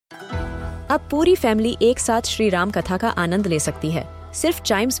अब पूरी फैमिली एक साथ श्री राम कथा का आनंद ले सकती है सिर्फ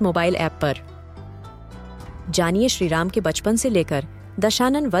चाइम्स मोबाइल ऐप पर। जानिए श्री राम के बचपन से लेकर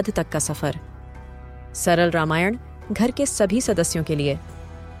दशानन वध तक का सफर। सरल रामायण घर के सभी सदस्यों के लिए।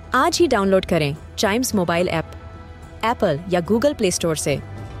 आज ही डाउनलोड करें चाइम्स मोबाइल ऐप एप्पल या गूगल प्ले स्टोर से।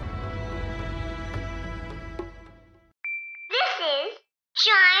 This is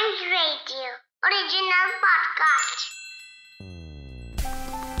Chimes Radio original podcast.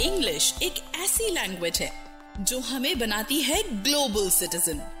 English एक ऐसी लैंग्वेज है जो हमें बनाती है ग्लोबल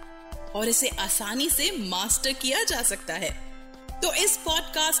सिटीजन और इसे आसानी से मास्टर किया जा सकता है। तो इस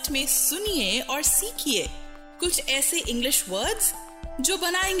पॉडकास्ट में सुनिए और सीखिए कुछ ऐसे इंग्लिश वर्ड्स जो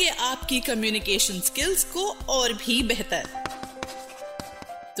बनाएंगे आपकी कम्युनिकेशन स्किल्स को और भी बेहतर।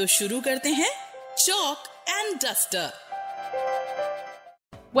 तो शुरू करते हैं chalk and duster.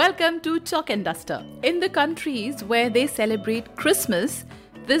 Welcome to Chalk and Duster. In the countries where they celebrate Christmas,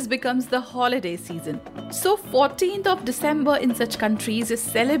 this becomes the holiday season. So 14th of December in such countries is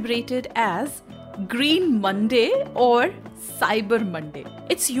celebrated as Green Monday or Cyber Monday.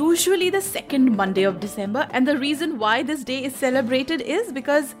 It's usually the second Monday of December, and the reason why this day is celebrated is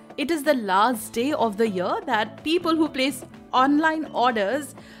because it is the last day of the year that people who place online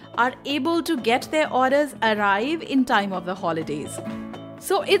orders are able to get their orders arrive in time of the holidays.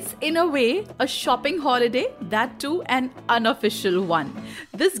 So it's in a way a shopping holiday, that too an unofficial one.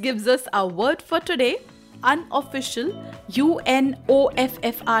 This gives us our word for today, unofficial, UNOFFICIAL.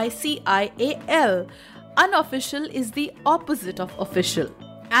 Unofficial is the opposite of official,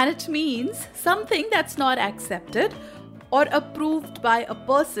 and it means something that's not accepted or approved by a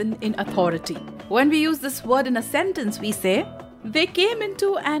person in authority. When we use this word in a sentence, we say, they came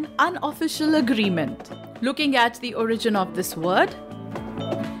into an unofficial agreement. Looking at the origin of this word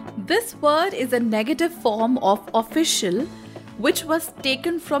is a negative form of official, which was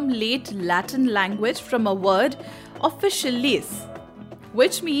taken from late Latin language from a word officialis,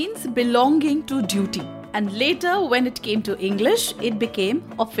 which means belonging to duty. And later, when it came to English, it became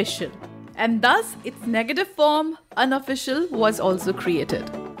official. And thus, its negative form, unofficial, was also created.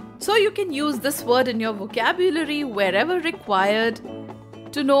 So you can use this word in your vocabulary wherever required.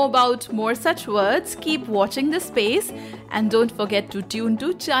 To know about more such words, keep watching this space and don't forget to tune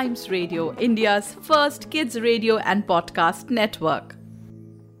to Chimes Radio, India's first kids radio and podcast network.